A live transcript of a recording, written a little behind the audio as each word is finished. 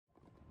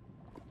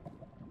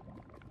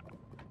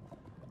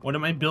What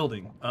am I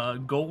building? A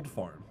gold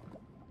farm.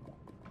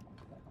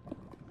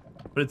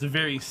 But it's a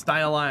very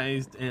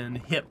stylized and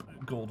hip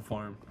gold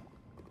farm.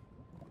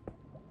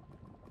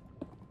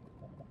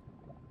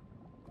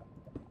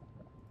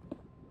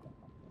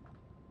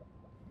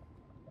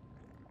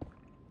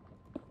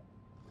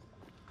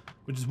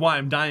 Which is why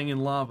I'm dying in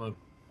lava.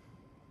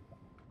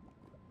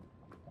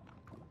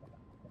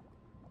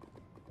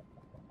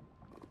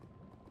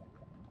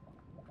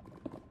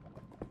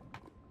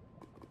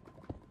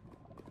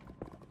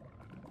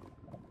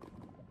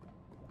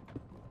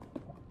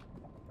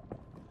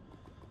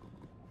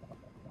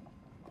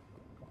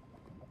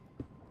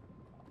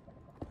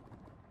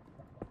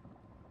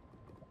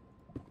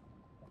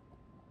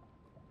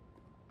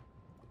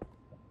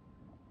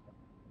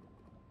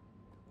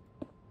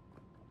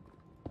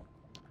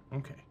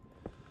 Okay.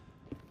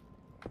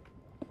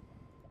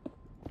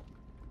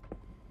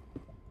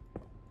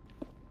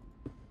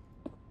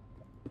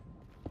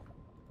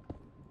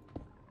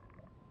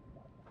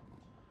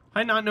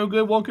 Hi, not no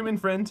good. Welcome in,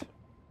 friend.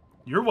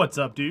 You're what's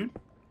up, dude.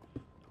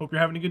 Hope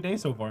you're having a good day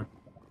so far.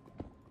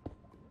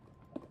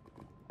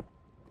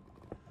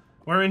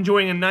 We're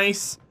enjoying a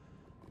nice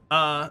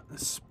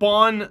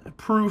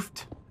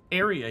spawn-proofed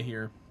area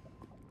here.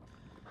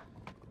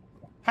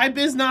 Hi,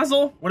 Biz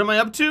Nozzle. What am I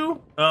up to?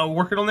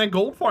 Working on that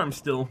gold farm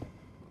still.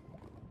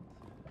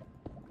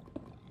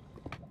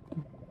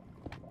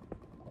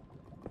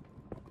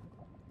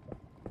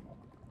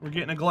 We're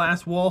getting a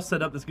glass wall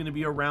set up that's going to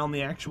be around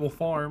the actual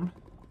farm.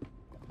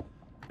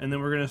 And then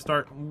we're going to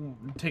start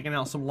taking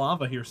out some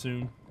lava here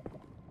soon.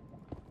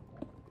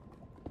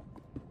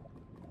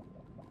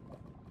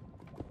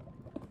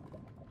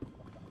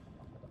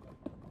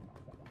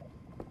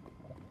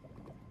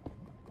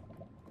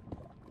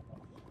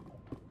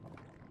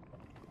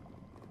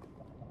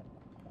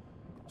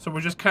 So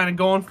we're just kind of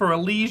going for a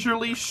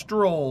leisurely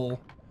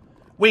stroll.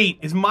 Wait,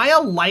 is my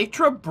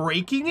elytra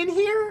breaking in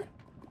here?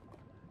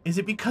 Is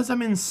it because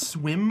I'm in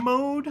swim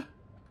mode?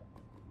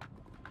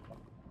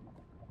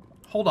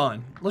 Hold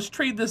on. Let's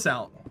trade this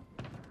out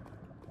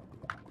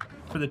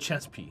for the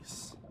chest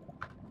piece.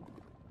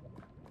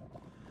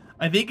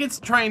 I think it's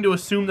trying to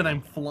assume that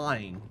I'm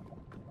flying.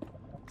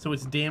 So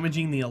it's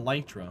damaging the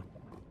elytra.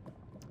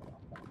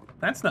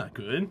 That's not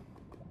good.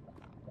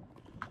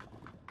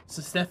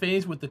 So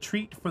Stephanie's with the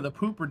treat for the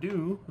pooper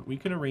do. We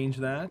can arrange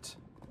that.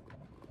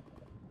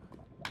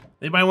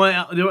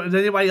 Does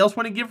anybody else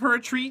want to give her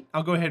a treat?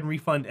 I'll go ahead and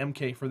refund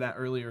MK for that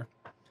earlier.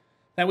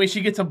 That way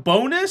she gets a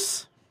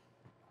bonus.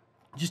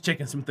 Just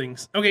checking some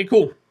things. Okay,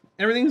 cool.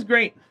 Everything's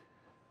great.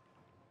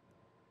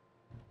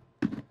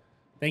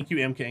 Thank you,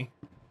 MK.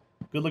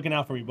 Good looking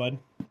out for me, bud.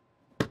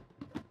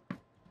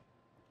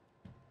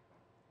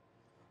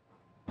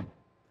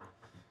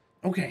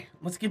 Okay,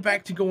 let's get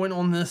back to going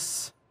on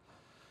this.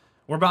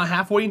 We're about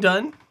halfway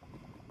done.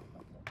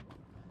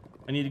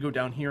 I need to go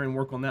down here and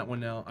work on that one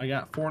now. I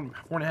got four and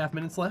a half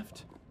minutes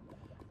left.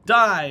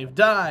 Dive,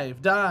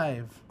 dive,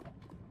 dive.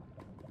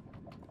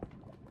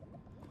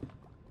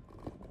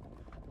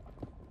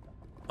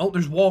 Oh,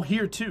 there's wall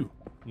here too.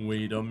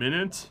 Wait a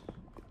minute.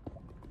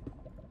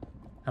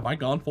 Have I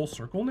gone full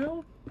circle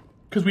now?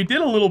 Because we did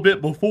a little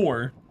bit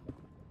before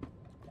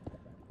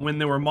when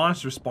there were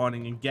monsters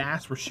spawning and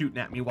gas were shooting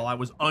at me while I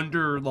was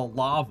under the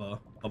lava,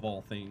 of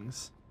all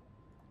things.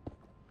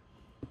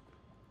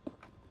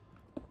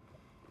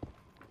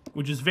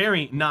 Which is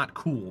very not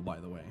cool, by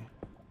the way.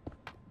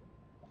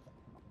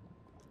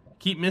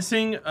 Keep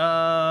missing.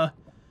 We're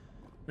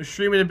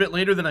streaming a bit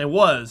later than I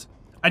was.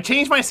 I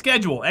changed my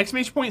schedule.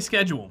 Exclamation point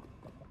schedule.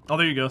 Oh,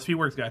 there you go.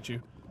 Speedworks got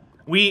you.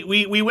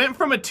 We went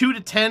from a 2 to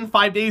 10,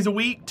 5 days a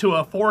week, to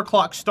a 4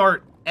 o'clock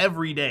start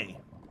every day.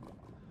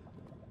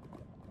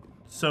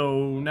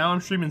 So now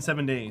I'm streaming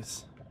 7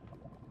 days.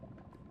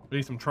 At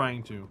least I'm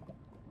trying to.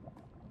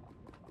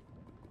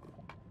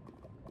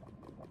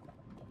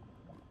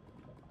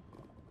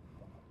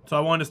 So I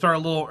wanted to start a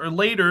little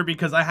later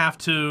because I have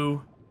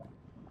to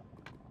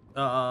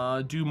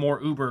do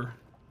more Uber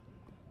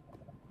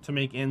to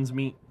make ends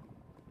meet.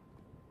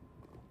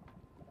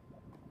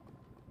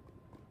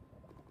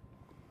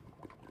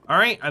 All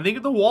right, I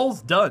think the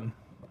wall's done.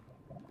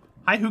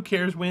 Hi, who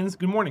cares wins.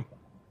 Good morning.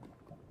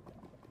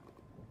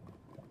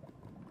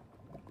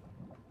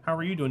 How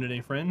are you doing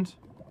today, friend?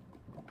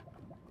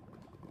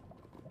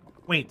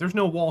 Wait, there's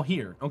no wall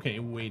here. Okay,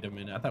 wait a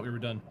minute. I thought we were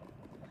done.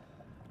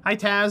 Hi,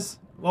 Taz.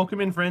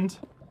 Welcome in, friend.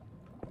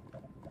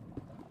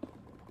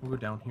 We'll go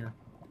down here.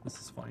 This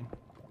is fine.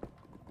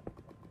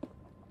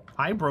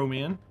 Hi, bro,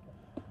 man.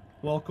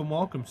 Welcome,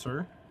 welcome,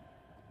 sir.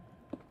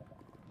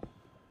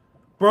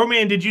 Bro,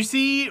 man, did you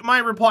see my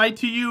reply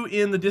to you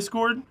in the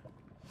Discord?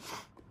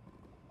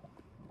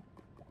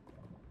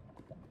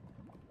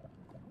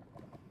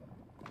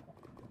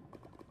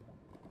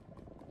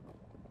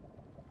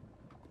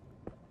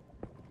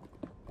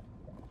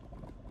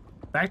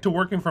 Back to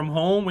working from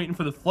home, waiting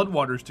for the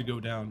floodwaters to go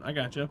down. I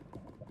gotcha.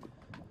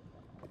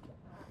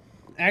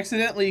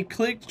 Accidentally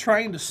clicked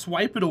trying to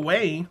swipe it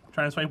away.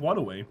 Trying to swipe what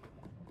away?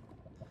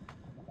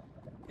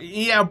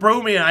 Yeah,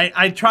 bro, man,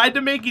 I tried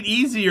to make it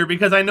easier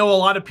because I know a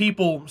lot of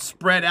people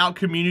spread out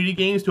community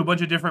games to a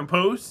bunch of different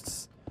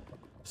posts.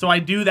 So I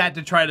do that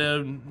to try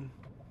to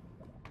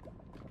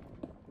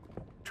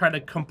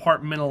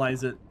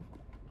compartmentalize it.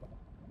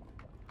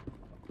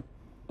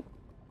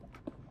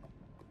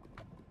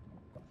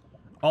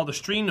 All the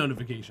stream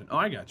notification. Oh,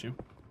 I got you.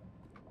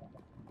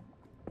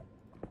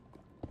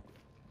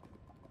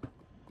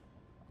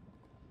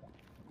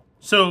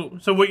 So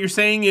what you're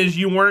saying is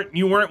you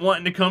weren't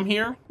wanting to come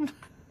here?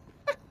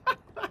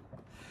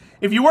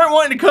 If you weren't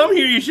wanting to come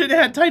here, you should have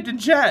had typed in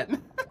chat.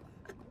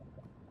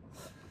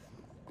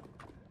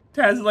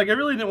 Taz is like, I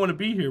really didn't want to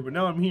be here, but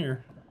now I'm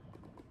here.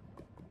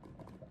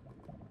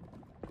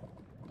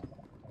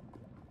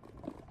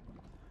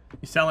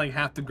 You sound like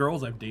half the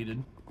girls I've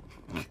dated.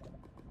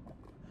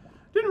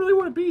 Didn't really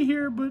want to be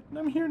here, but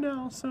I'm here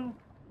now, so.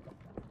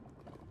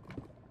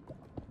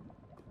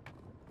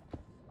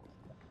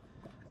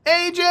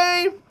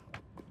 AJ!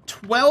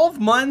 12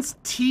 months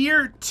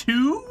tier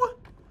 2?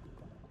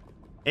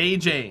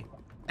 AJ,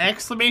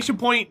 exclamation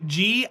point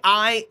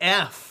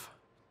GIF.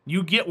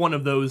 You get one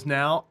of those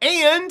now.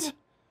 And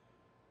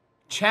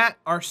chat,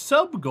 our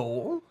sub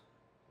goal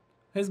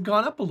has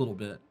gone up a little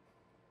bit.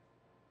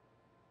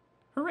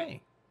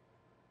 Hooray.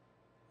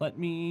 Let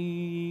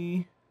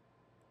me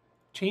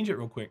change it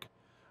real quick.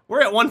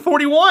 We're at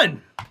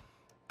 141.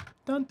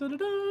 Dun, dun, dun,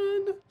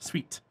 dun.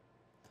 Sweet.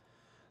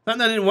 Not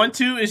that I didn't want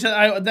to. It said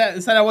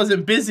I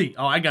wasn't busy.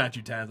 Oh, I got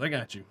you, Taz. I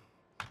got you.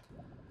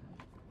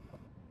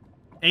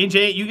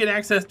 AJ, you get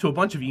access to a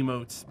bunch of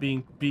emotes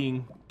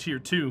being tier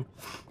 2.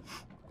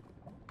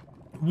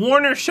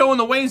 Warner showing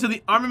the ways of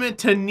the armament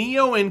to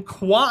Neo and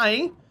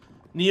Kwai.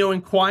 Neo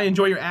and Kwai,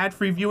 enjoy your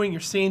ad-free viewing, your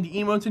sandy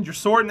emotes, and your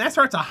sword. And that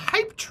starts a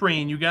hype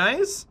train, you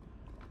guys.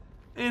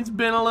 It's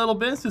been a little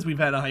bit since we've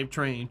had a hype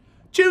train.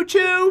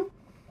 Choo-choo!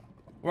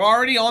 We're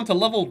already on to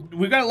level...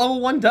 We got level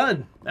 1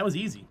 done. That was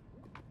easy.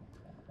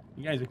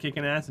 You guys are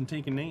kicking ass and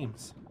taking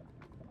names.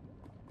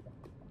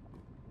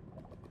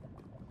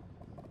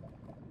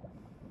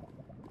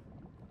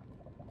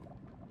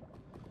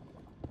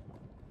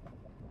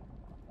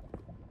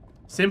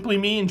 Simply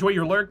me, enjoy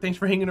your lurk. Thanks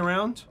for hanging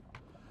around.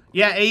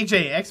 Yeah,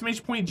 AJ,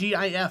 exclamation point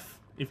GIF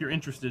if you're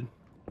interested.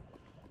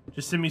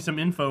 Just send me some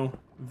info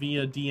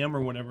via DM or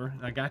whatever.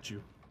 I got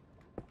you.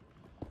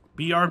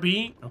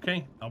 BRB,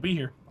 okay, I'll be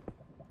here.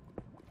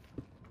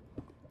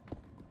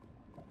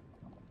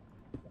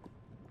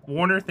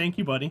 Warner, thank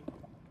you, buddy.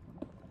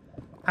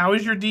 How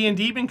has your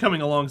D&D been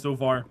coming along so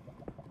far?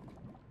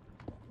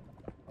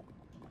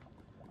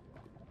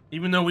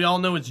 Even though we all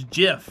know it's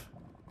GIF.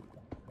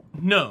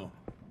 No.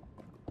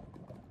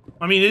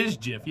 I mean, it is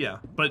GIF, yeah.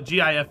 But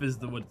GIF is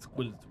what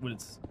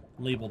it's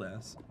labeled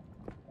as.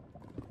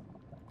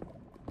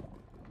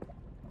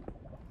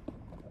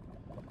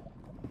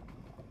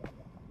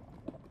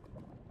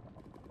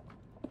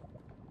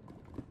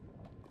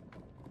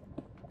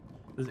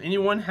 Does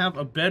anyone have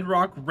a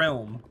Bedrock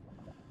realm?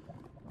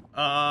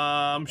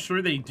 I'm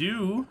sure they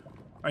do.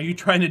 Are you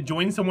trying to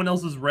join someone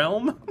else's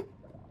realm?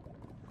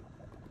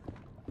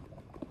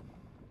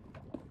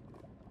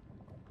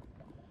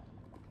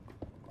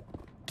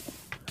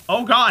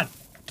 Oh God,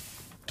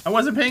 I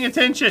wasn't paying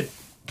attention.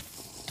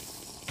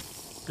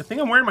 Good thing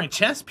I'm wearing my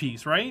chest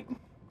piece, right?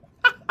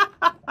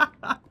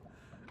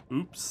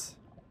 Oops.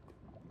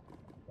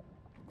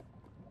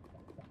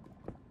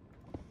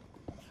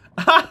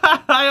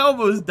 I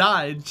almost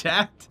died,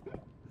 chat.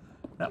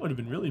 That would have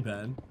been really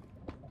bad.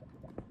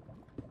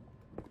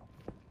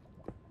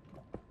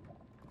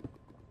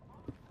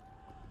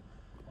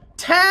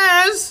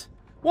 Taz!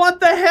 What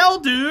the hell,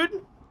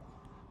 dude?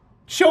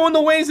 Showing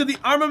the ways of the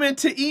armament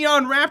to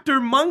Eon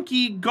Raptor,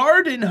 Monkey,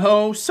 Garden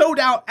Hoe, Sold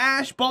Out,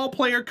 Ash,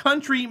 Ballplayer,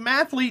 Country,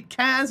 Mathlete,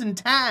 Kaz, and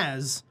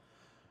Taz.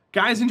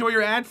 Guys, enjoy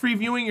your ad-free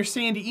viewing, your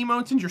sandy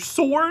emotes, and your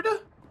sword.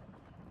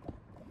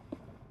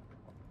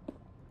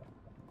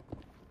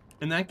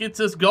 And that gets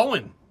us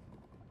going.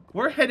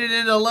 We're headed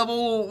into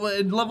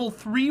level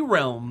 3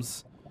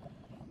 realms.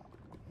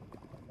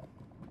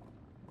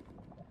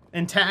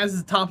 And Taz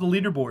is top of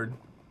the leaderboard.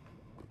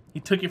 He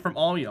took it from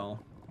all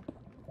y'all.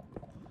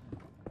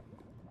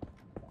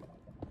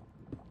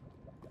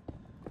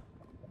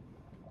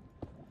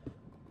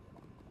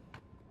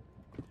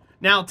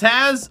 Now,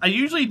 Taz, I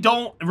usually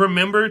don't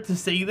remember to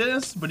say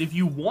this, but if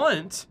you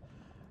want,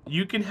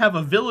 you can have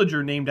a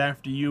villager named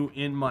after you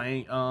in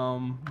my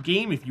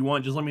game if you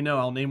want. Just let me know.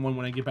 I'll name one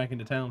when I get back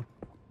into town.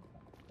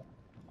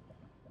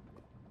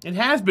 It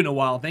has been a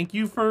while. Thank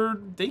you for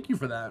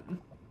that.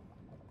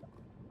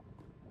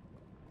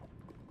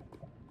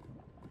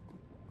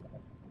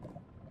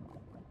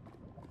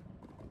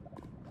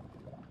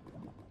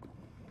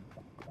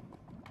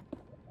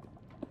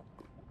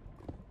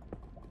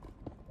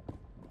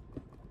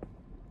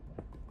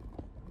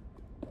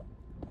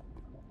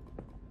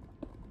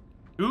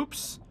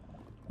 Oops.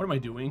 What am I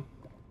doing?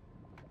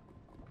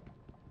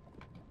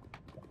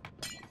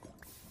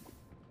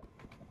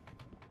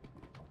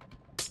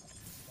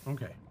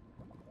 Okay.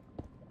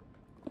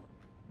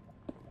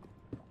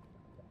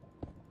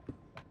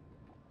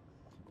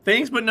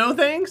 Thanks, but no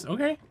thanks?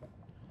 Okay.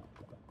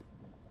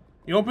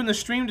 You open the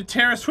stream to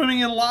Terra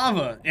swimming in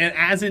lava. And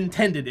as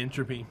intended,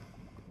 Entropy.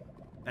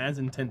 As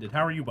intended.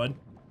 How are you, bud?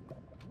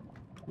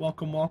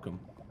 Welcome, welcome.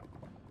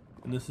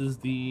 And this is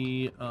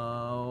the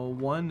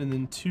 1 and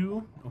then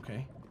 2.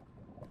 Okay.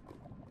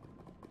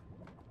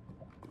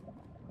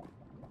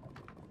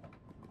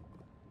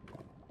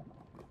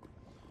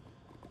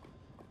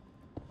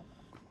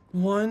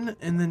 One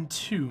and then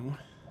 2.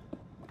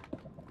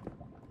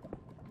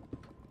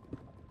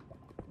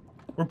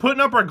 We're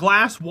putting up our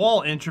glass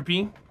wall,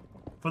 Entropy,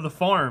 for the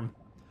farm.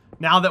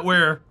 Now that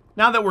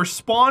we're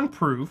spawn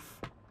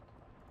proof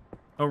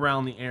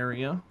around the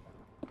area.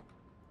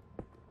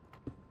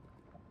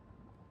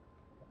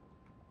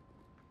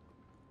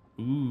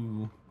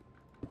 Ooh.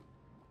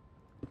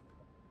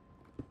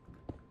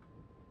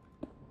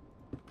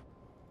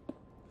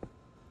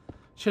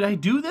 Should I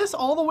do this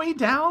all the way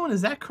down?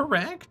 Is that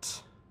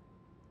correct?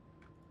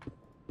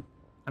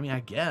 I mean,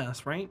 I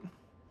guess, right?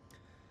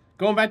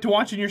 Going back to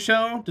watching your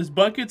show, does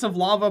buckets of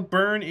lava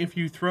burn if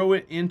you throw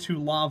it into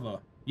lava?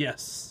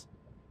 Yes.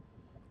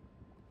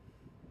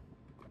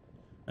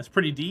 That's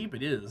pretty deep,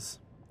 it is.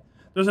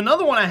 There's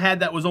another one I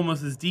had that was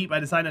almost as deep. I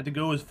decided not to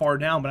go as far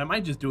down, but I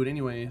might just do it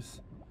anyways.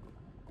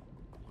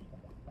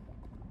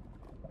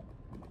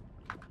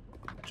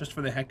 Just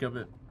for the heck of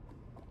it.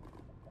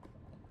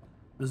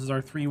 This is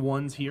our 3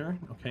 ones here,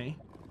 okay.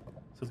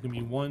 So it's gonna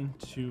be 1,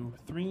 2,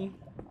 3.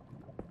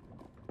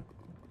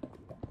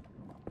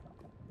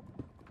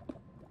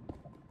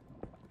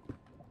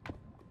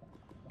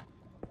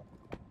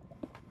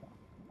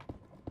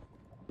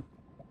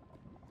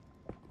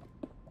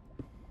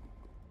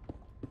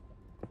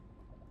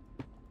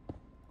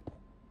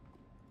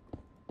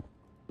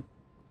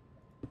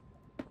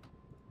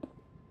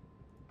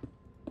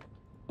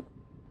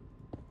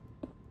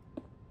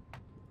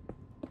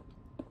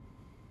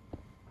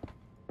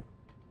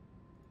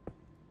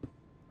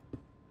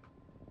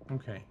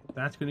 Okay,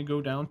 that's going to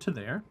go down to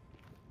there.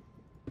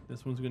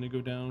 This one's going to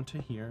go down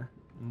to here.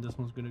 And this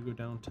one's going to go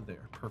down to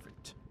there.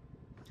 Perfect.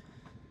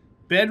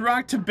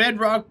 Bedrock to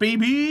bedrock,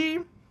 baby!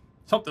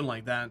 Something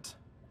like that.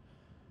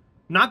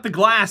 Not the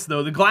glass,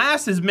 though. The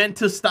glass is meant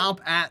to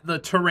stop at the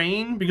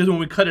terrain, because when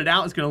we cut it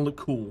out, it's going to look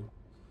cool.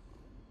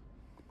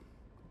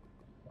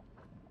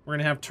 We're going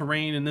to have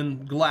terrain and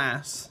then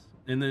glass,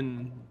 and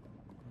then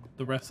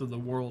the rest of the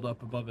world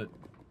up above it.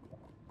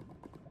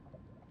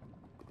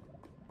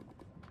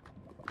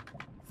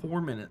 4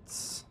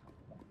 minutes.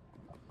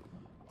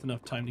 It's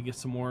enough time to get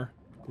some more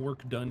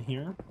work done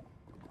here.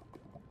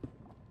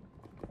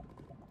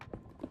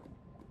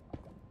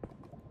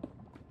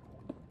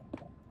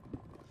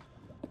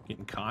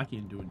 Getting cocky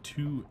and doing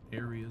 2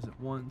 areas at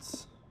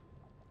once.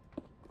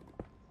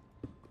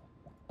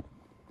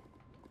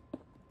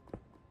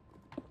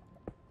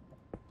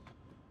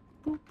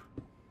 Boop.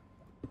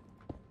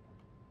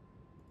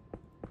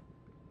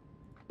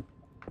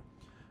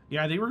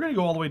 Yeah, I think we're going to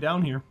go all the way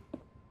down here.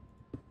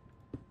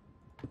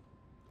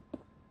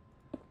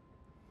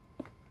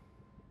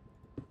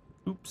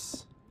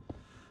 Oops.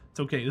 It's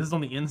okay. This is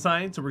on the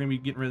inside, so we're going to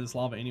be getting rid of this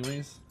lava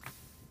anyways.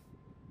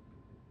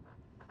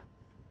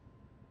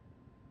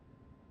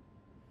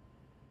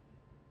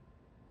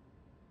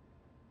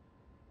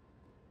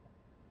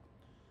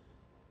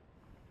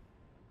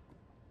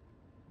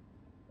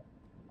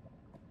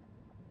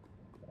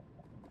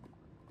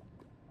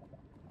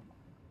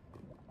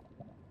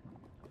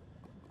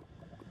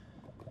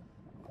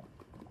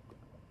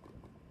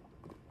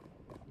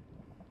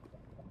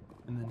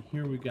 And then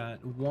here we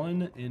got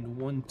 1 and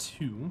 1,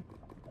 2,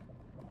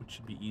 which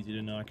should be easy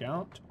to knock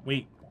out.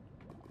 Wait,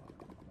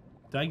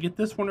 did I get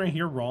this one right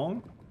here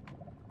wrong?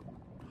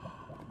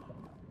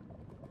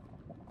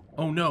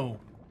 Oh no,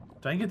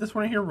 did I get this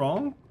one right here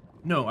wrong?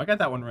 No, I got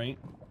that one right.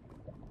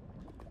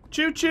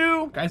 Choo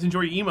choo! Guys,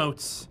 enjoy your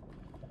emotes.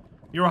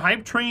 Your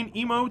hype train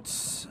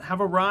emotes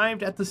have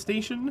arrived at the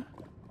station.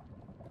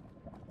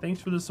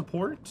 Thanks for the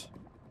support.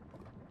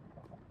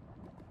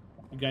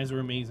 You guys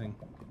are amazing.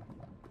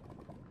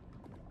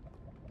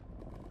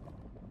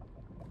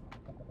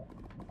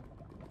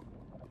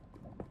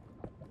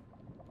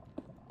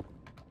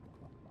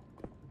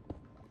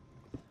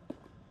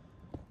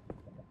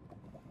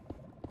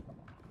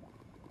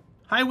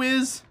 Hi,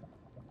 Wiz.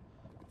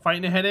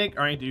 Fighting a headache?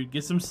 All right, dude.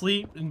 Get some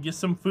sleep and get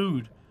some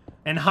food.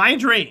 And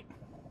hydrate.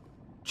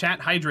 Chat,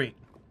 hydrate.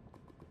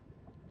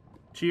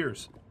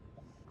 Cheers.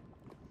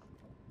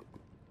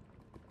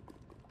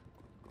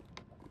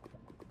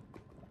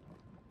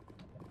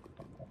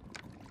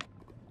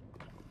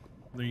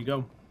 There you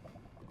go.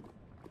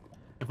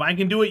 If I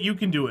can do it, you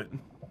can do it.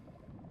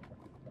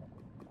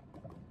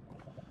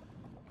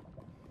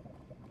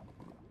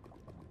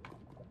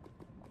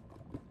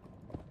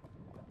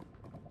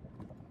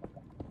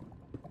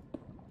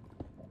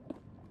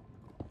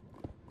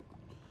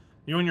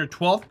 You on your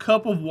 12th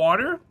cup of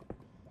water?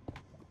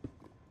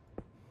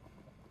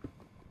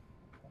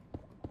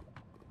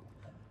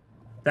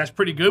 That's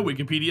pretty good,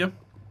 Wikipedia.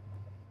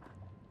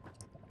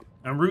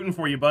 I'm rooting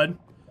for you, bud.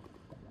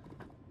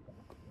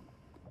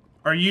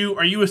 Are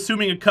you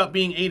assuming a cup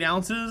being 8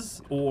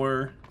 ounces,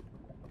 or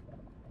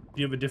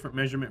do you have a different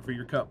measurement for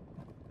your cup?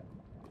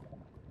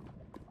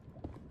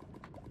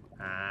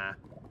 Ah.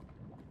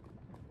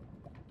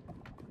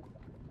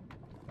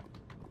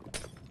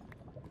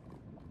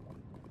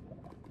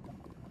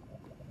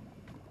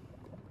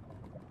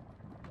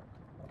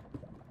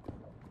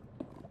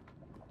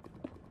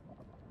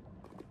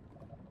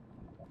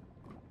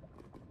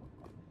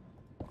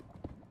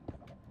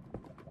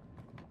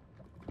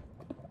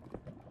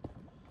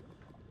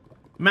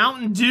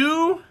 Mountain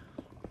Dew?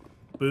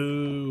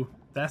 Boo.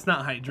 That's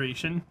not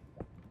hydration.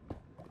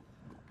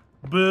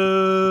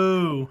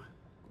 Boo.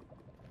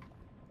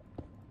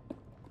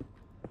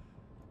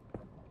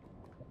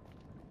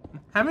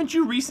 Haven't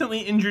you recently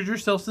injured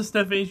yourself,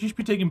 Stephanie? You should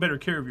be taking better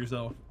care of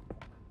yourself.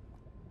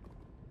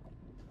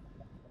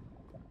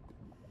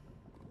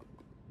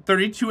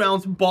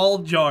 32-ounce ball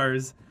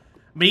jars.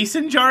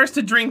 Mason jars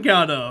to drink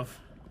out of.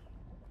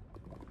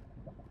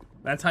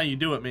 That's how you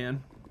do it,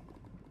 man.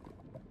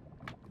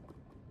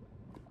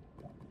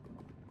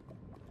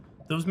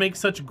 Those make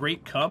such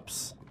great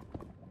cups.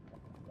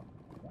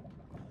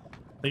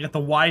 They got the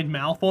wide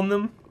mouth on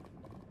them.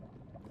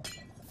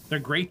 They're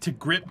great to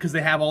grip because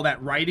they have all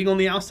that writing on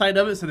the outside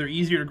of it, so they're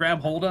easier to grab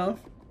hold of.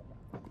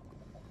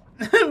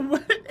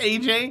 What,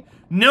 AJ?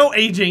 No,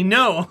 AJ,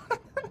 no.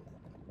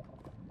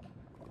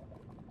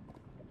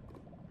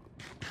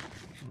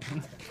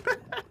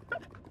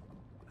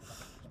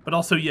 But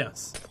also,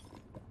 yes.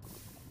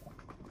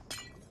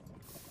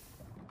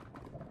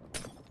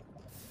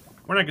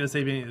 We're not going to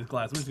save any of this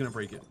glass. I'm just going to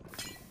break it.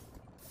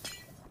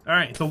 All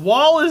right, the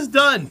wall is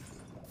done.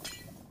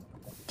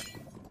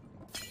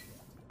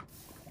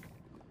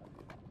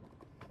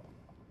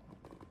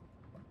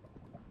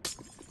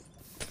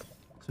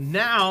 So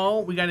now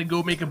we got to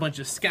go make a bunch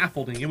of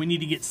scaffolding, and we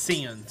need to get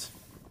sand.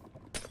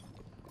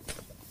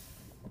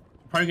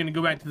 Probably going to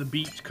go back to the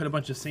beach, cut a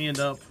bunch of sand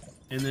up,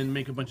 and then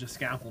make a bunch of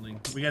scaffolding.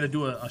 We got to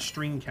do a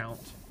string count.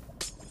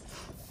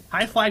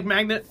 Hi, Flag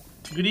Magnet.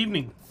 Good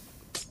evening.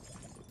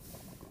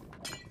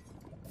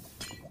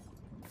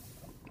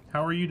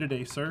 How are you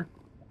today, sir?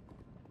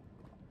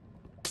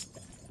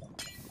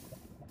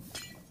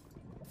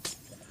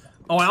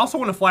 Oh, I also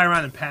want to fly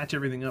around and patch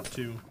everything up,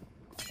 too.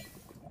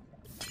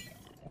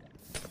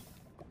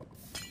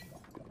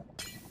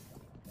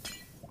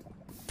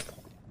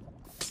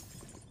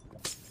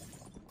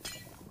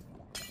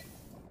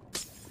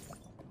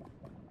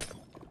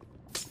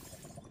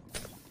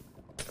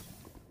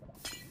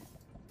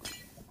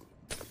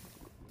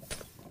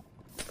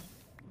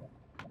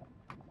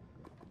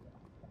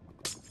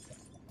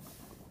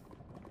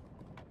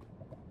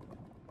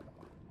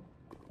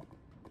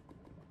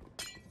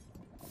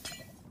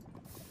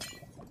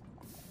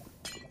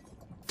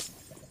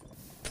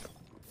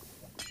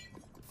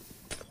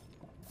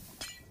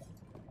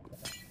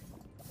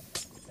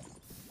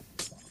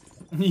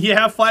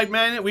 Yeah, Flag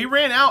Magnet. We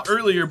ran out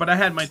earlier, but I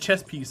had my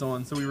chest piece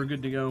on, so we were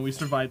good to go. We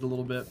survived a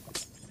little bit.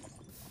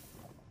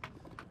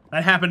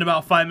 That happened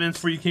about 5 minutes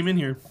before you came in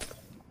here.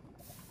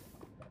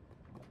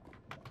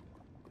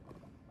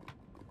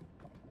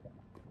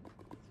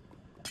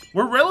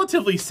 We're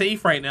relatively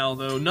safe right now,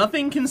 though.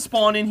 Nothing can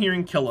spawn in here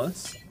and kill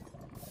us.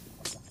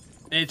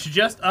 It's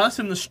just us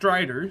and the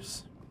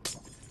Striders.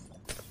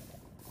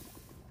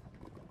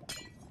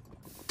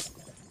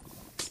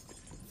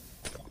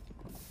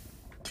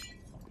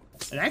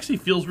 It actually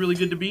feels really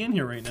good to be in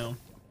here right now.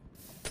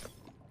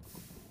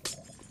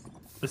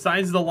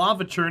 Besides the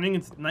lava churning,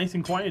 it's nice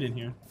and quiet in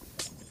here.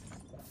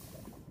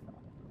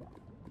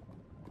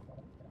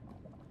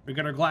 We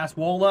got our glass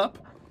wall up.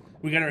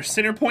 We got our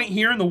center point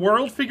here in the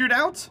world figured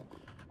out,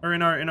 or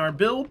in our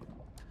build.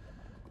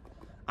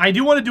 I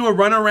do want to do a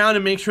run around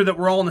and make sure that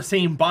we're all in the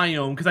same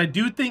biome, because I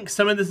do think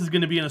some of this is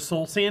going to be in a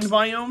soul sand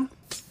biome.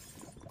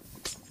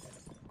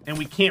 And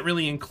we can't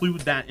really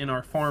include that in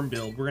our farm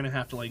build. We're going to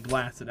have to like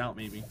glass it out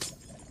maybe.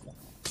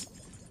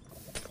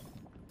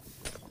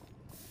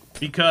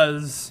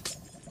 Because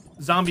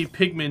zombie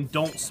pigmen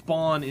don't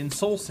spawn in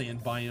soul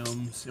sand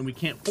biomes, and we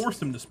can't force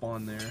them to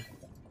spawn there.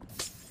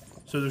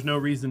 So there's no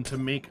reason to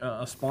make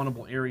a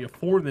spawnable area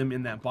for them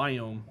in that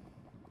biome.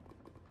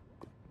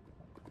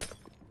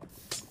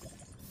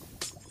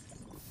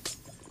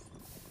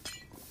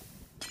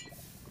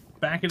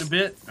 Back in a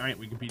bit. All right,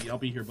 Wikipedia, I'll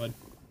be here, bud.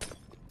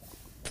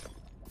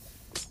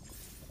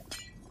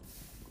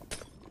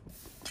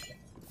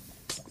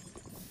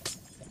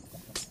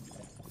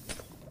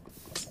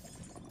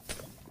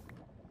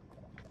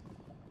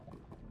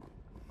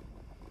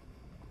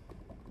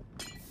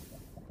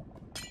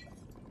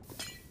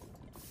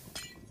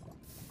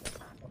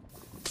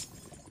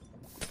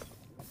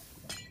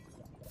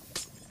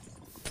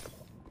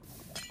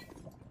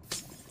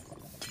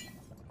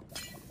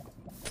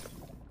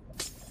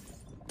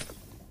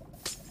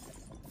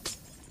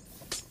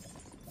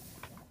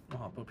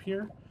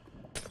 Here,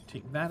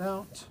 take that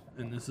out,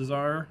 and this is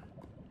our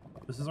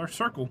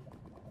circle.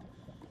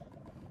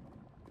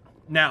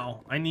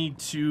 Now I need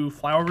to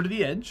fly over to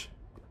the edge.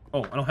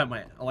 Oh, I don't have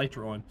my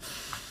elytra on.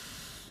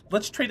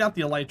 Let's trade out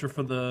the elytra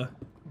for the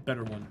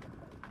better one.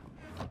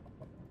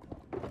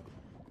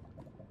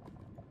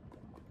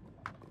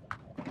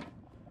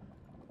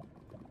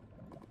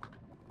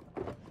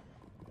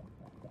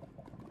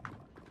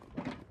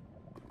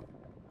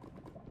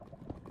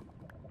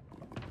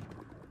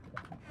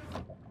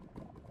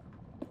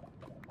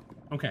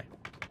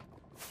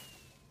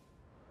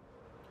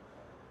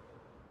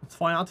 Let's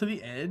fly out to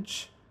the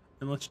edge.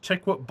 And let's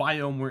check what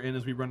biome we're in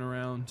as we run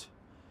around.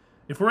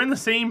 If we're in the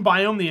same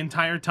biome the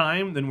entire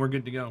time, then we're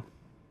good to go.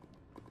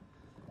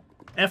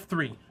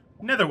 F3.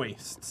 Nether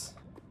wastes.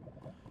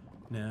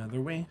 Nether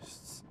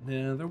wastes.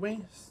 Nether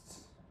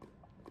wastes.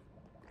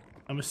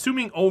 I'm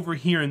assuming over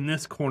here in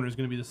this corner is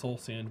going to be the soul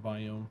sand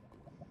biome.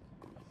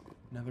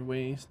 Nether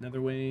waste.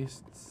 Nether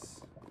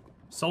wastes.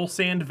 Soul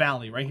sand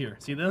valley right here.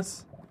 See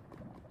this?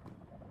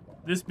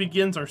 This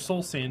begins our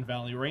soul sand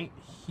valley right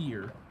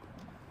here.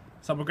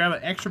 So I'm going to grab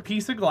an extra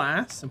piece of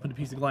glass and put a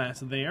piece of glass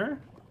there.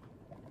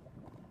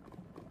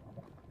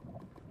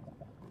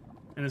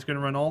 And it's going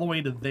to run all the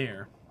way to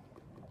there.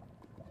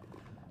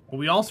 But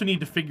we also need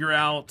to figure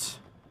out...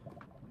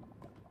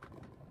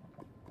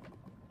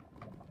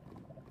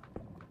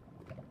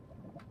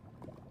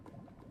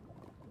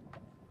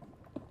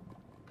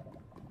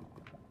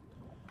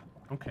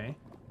 Okay.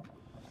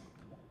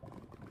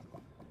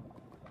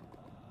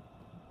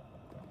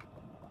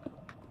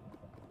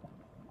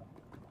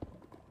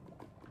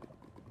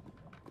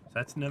 So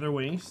that's nether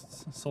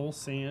wastes, soul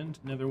sand,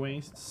 nether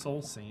wastes,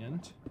 soul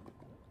sand.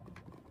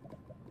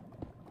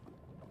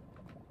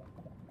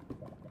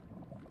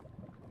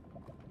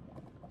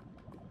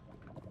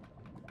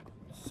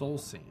 Soul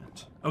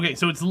sand. Okay,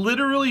 so it's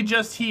literally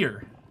just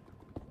here.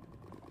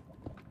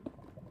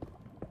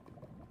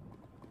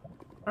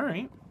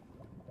 Alright.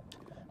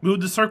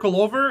 Move the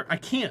circle over? I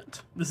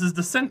can't. This is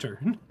the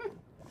center.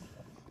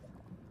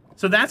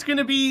 So that's going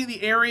to be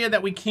the area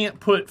that we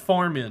can't put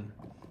farm in.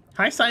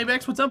 Hi,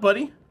 Cybex. What's up,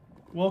 buddy?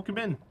 Welcome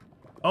in.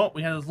 Oh,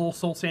 we had this little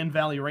soul sand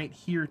valley right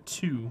here,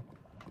 too.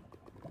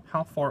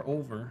 How far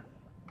over?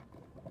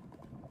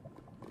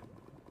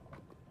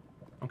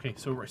 Okay,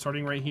 so we're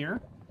starting right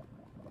here.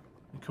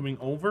 Coming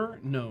over?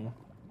 No.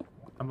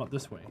 How about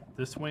this way?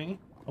 This way?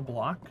 A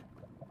block?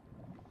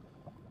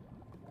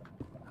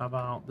 How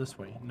about this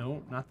way?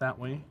 No, not that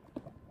way.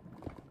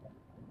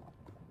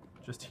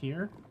 Just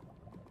here?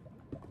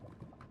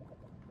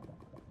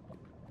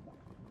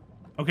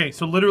 Okay,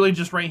 so literally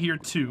just right here,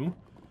 too.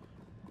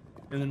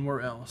 And then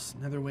where else?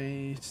 Nether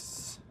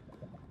wastes.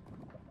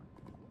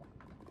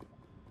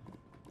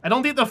 I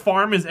don't think the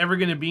farm is ever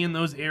going to be in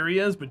those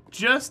areas, but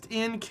just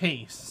in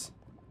case.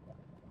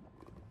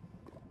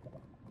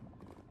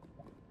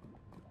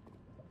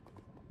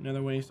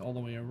 Nether waste all the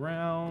way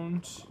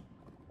around.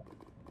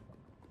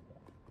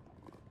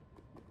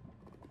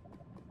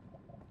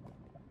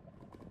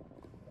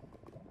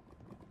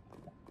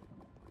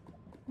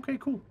 Okay,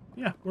 cool.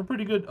 Yeah, we're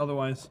pretty good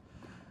otherwise.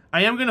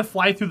 I am going to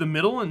fly through the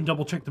middle and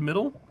double check the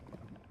middle.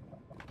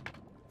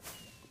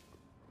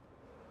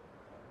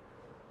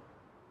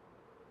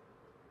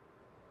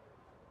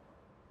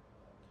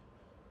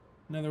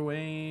 Nether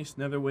waste,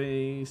 nether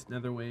waste,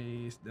 nether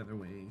waste, nether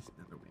waste,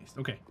 nether waste.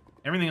 Okay,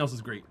 everything else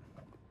is great.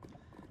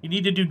 You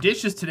need to do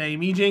dishes today,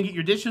 Meej, and get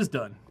your dishes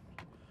done.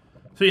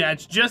 So yeah,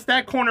 it's just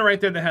that corner right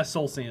there that has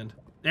soul sand.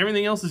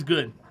 Everything else is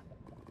good.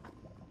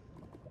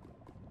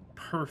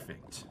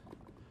 Perfect.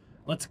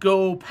 Let's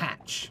go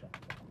patch.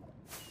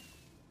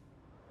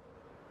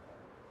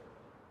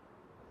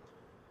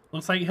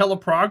 Looks like hella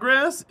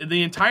progress.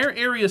 The entire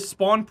area is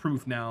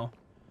spawn-proof now.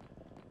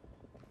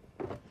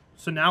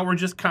 So now we're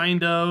just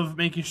kind of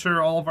making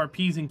sure all of our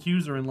P's and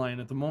Q's are in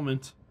line at the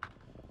moment.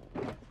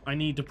 I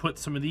need to put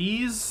some of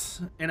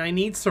these, and I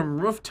need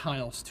some roof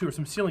tiles too, or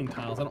some ceiling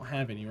tiles. I don't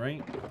have any,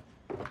 right?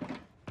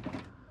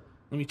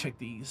 Let me check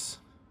these.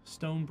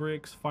 Stone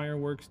bricks,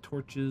 fireworks,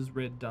 torches,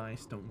 red dye,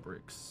 stone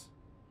bricks.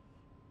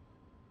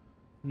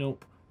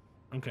 Nope.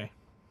 Okay.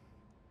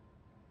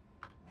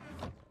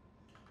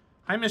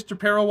 Hi, Mr.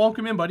 Peril.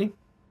 Welcome in, buddy.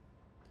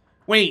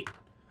 Wait.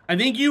 I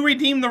think you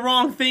redeemed the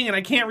wrong thing, and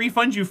I can't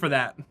refund you for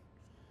that.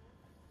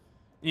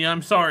 Yeah,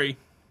 I'm sorry.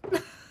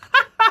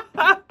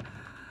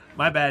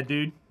 My bad,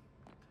 dude.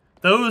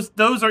 Those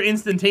are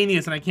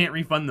instantaneous, and I can't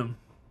refund them.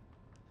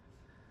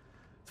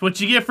 It's what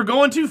you get for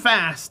going too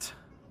fast.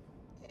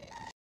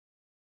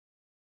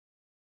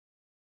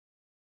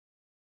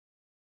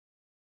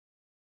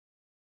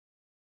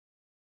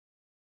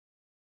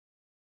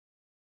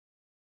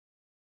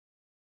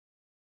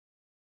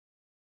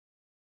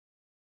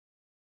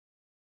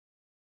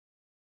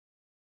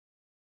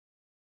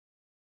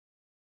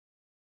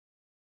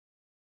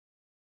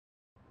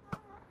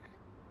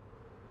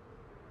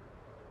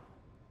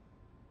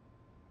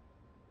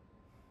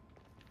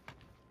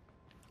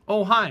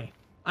 Oh, hi.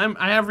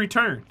 I have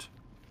returned.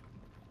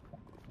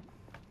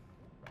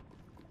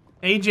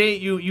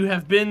 AJ, you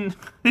have been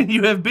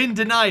you have been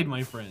denied,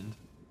 my friend.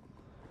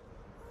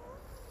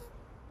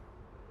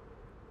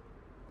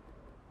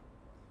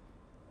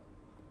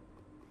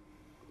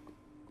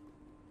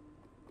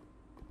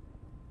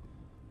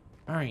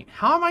 All right,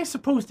 how am I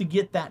supposed to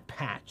get that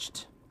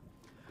patched?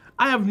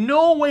 I have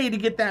no way to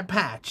get that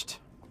patched.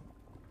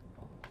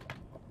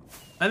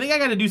 I think I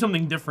got to do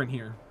something different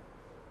here.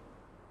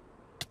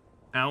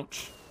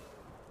 Ouch.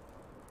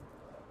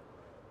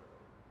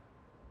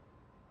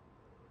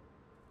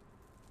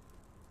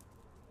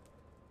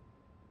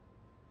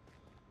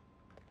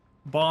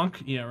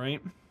 Bonk. Yeah,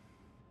 right.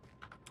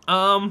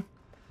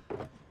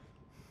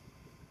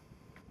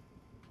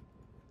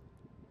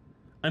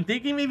 I'm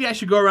thinking maybe I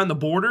should go around the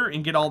border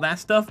and get all that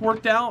stuff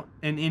worked out.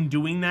 And in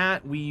doing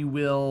that, we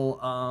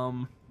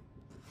will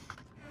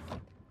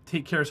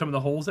take care of some of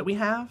the holes that we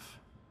have.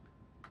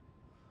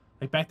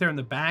 Like back there in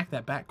the back,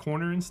 that back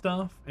corner and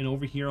stuff. And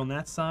over here on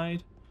that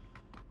side.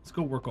 Let's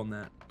go work on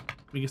that.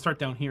 We can start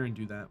down here and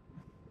do that.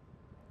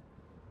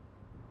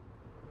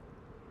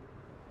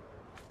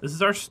 This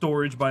is our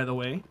storage, by the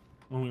way,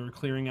 when we were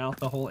clearing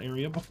out the whole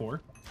area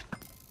before.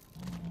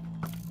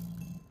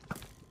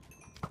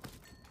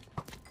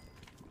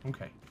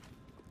 Okay.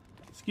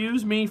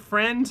 Excuse me,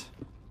 friend.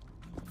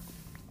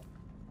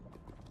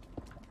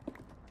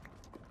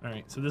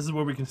 Alright, so this is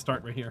where we can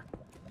start right here.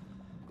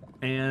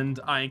 And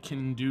I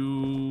can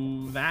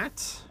do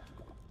that.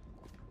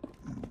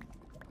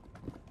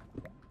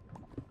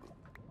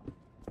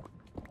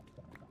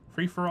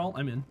 Free for all,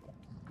 I'm in.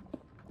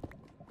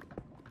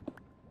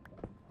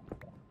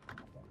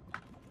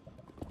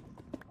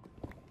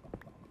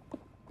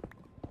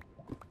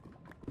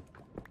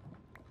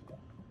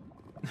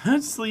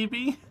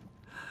 Sleepy?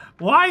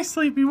 Why,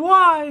 Sleepy?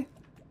 Why?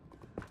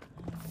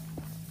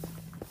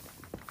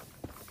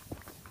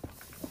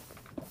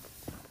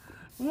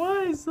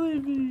 Why,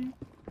 Sleepy?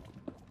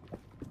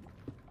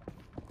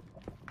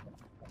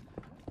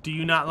 Do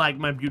you not like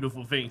my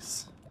beautiful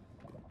face?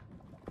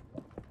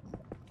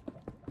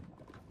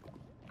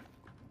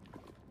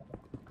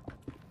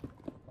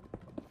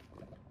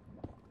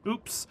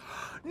 Oops.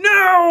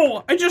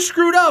 No! I just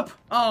screwed up!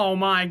 Oh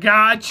my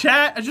god,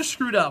 chat. I just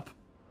screwed up.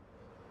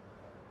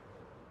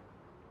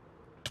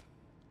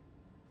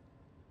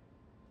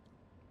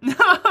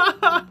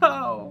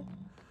 No!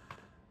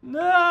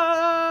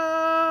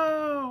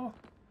 No!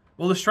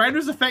 Well, the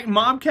Striders affect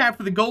mobcap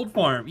for the gold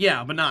farm.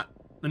 Yeah, but not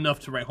enough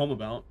to write home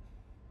about.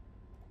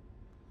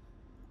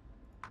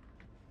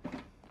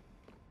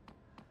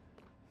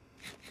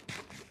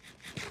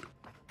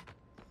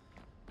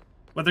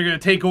 But they're going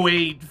to take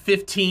away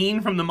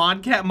 15 from the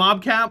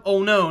mobcap?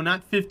 Oh no,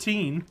 not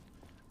 15.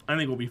 I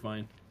think we'll be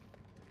fine.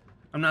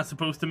 I'm not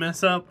supposed to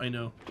mess up? I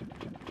know.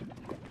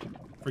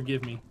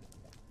 Forgive me.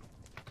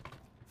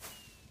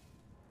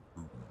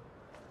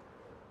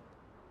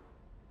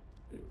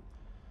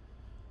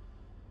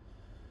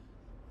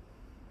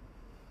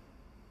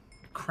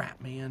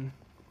 Crap, man.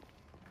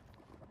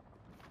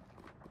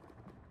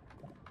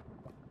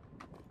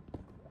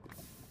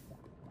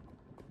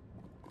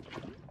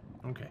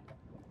 Okay.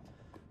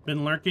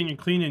 Been lurking and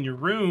cleaning your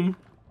room.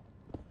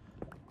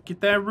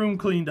 Get that room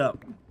cleaned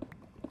up.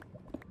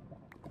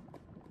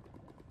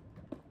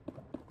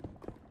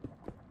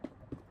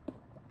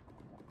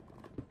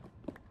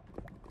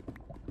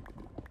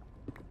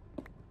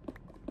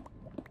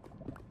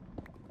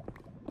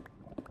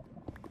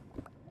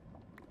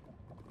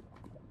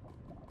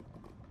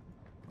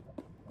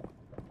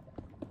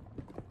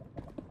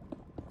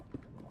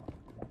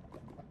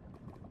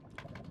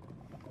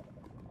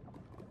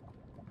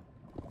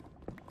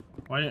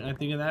 Why didn't I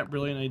think of that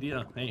brilliant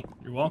idea? Hey,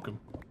 you're welcome.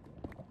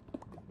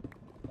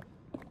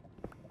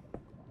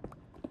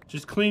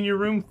 Just clean your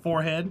room,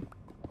 forehead.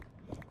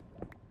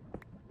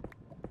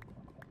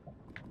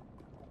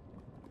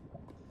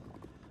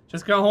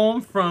 Just got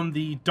home from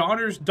the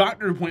daughter's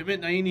doctor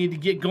appointment. Now you need to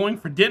get going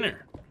for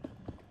dinner.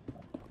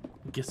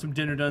 Get some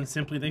dinner done,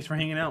 Simply. Thanks for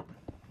hanging out.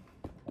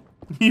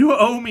 You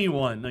owe me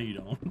one. No, you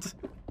don't.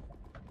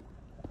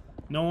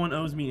 No one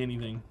owes me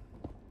anything.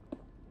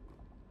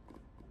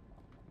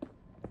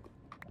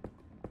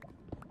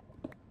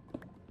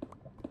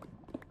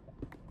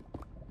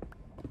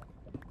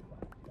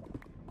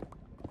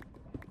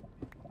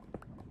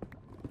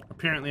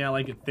 Apparently I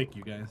like it thick,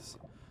 you guys.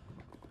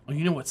 Oh,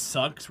 you know what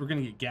sucks? We're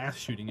gonna get gas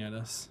shooting at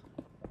us.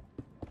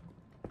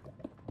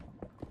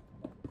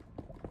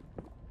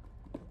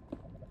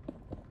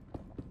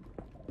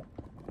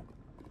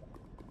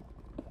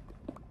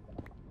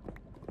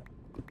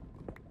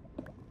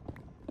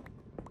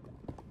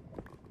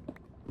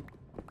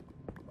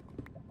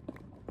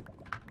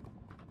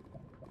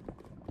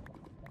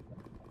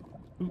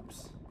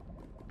 Oops.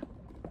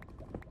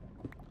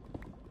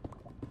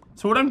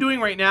 So what I'm doing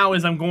right now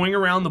is I'm going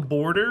around the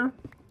border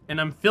and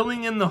I'm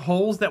filling in the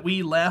holes that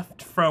we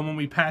left from when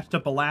we patched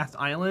up a last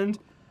island.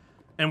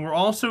 And we're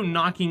also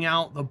knocking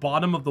out the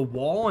bottom of the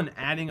wall and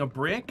adding a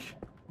brick.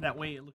 That way it looks